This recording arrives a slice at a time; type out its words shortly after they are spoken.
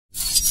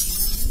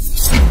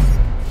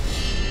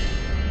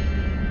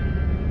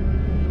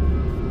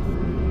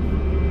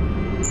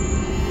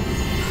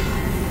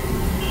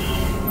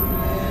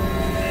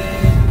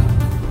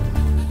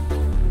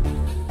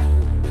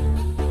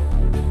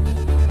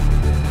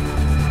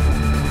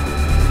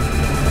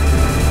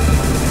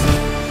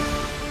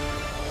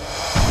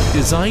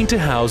Designed to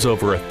house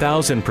over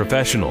 1,000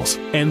 professionals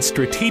and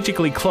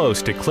strategically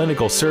close to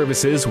clinical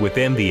services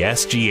within the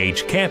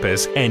SGH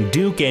campus and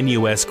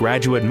Duke-NUS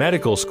Graduate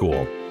Medical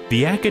School,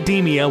 the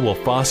academia will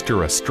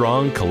foster a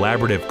strong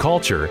collaborative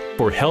culture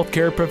for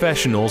healthcare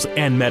professionals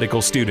and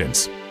medical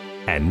students.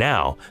 And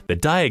now, the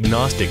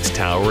Diagnostics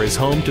Tower is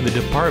home to the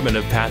Department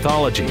of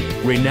Pathology,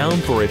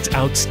 renowned for its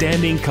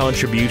outstanding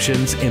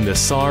contributions in the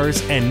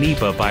SARS and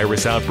Nipah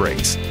virus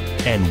outbreaks,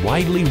 and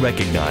widely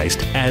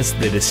recognized as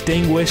the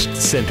distinguished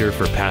Center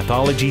for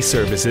Pathology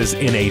Services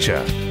in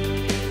Asia.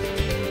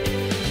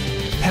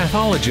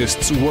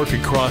 Pathologists work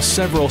across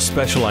several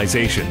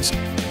specializations,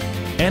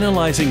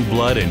 analyzing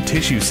blood and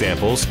tissue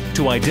samples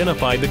to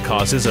identify the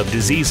causes of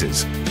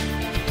diseases.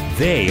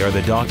 They are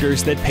the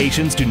doctors that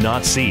patients do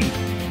not see.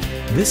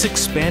 This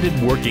expanded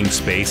working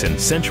space and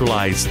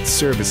centralized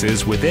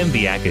services within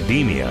the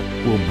academia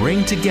will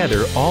bring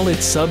together all its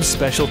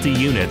subspecialty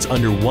units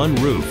under one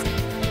roof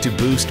to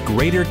boost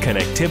greater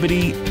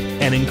connectivity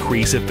and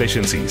increase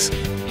efficiencies.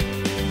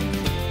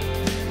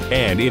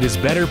 And it is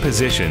better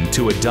positioned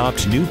to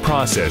adopt new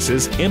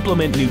processes,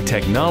 implement new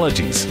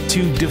technologies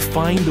to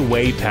define the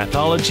way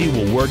pathology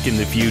will work in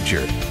the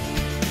future,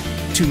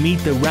 to meet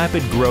the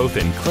rapid growth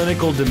in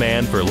clinical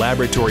demand for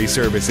laboratory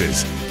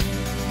services.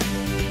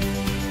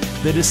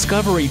 The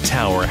Discovery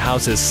Tower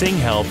houses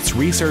SingHealth's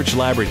research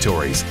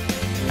laboratories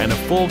and a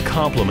full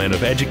complement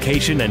of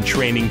education and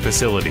training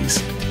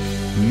facilities,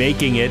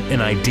 making it an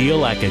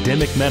ideal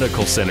academic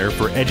medical center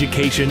for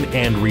education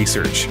and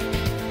research.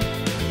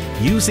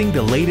 Using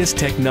the latest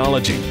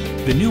technology,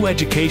 the new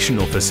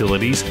educational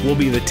facilities will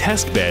be the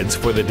test beds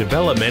for the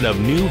development of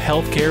new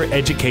healthcare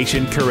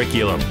education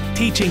curriculum,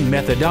 teaching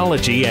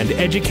methodology and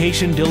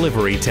education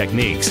delivery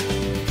techniques,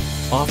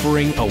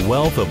 offering a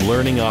wealth of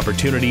learning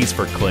opportunities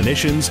for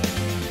clinicians,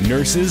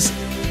 nurses,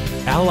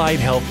 allied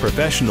health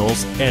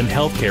professionals, and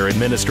healthcare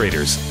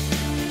administrators.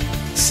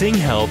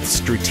 SingHealth's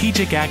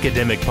strategic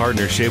academic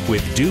partnership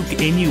with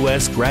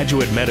Duke-NUS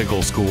Graduate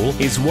Medical School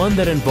is one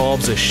that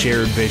involves a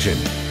shared vision: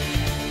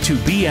 to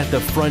be at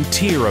the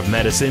frontier of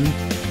medicine,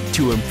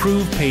 to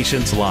improve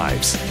patients'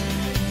 lives.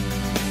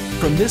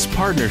 From this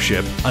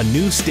partnership, a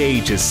new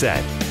stage is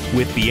set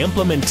with the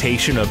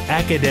implementation of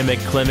academic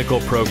clinical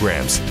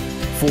programs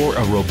for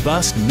a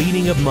robust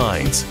meeting of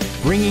minds,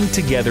 bringing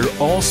together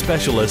all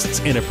specialists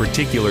in a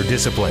particular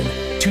discipline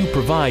to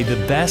provide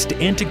the best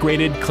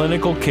integrated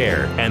clinical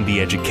care and the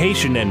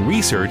education and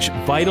research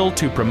vital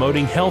to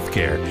promoting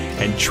healthcare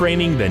and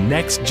training the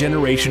next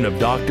generation of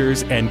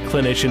doctors and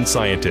clinician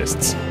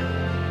scientists.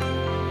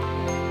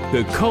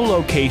 The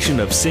co-location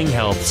of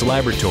SingHealth's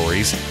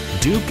laboratories,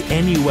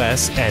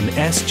 Duke-NUS and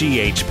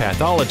SGH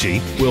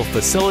Pathology, will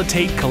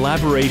facilitate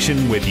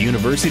collaboration with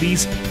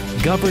universities,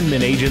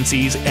 government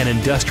agencies, and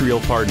industrial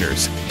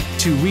partners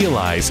to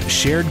realize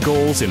shared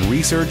goals in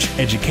research,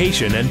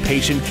 education, and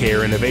patient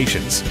care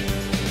innovations.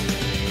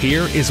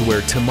 Here is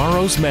where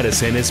tomorrow's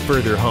medicine is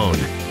further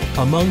honed,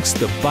 amongst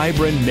the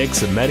vibrant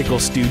mix of medical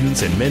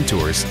students and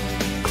mentors,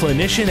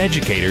 clinician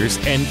educators,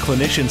 and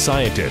clinician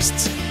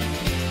scientists,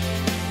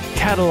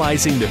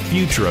 catalyzing the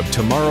future of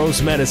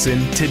tomorrow's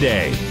medicine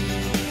today.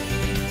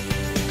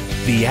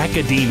 The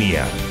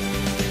academia.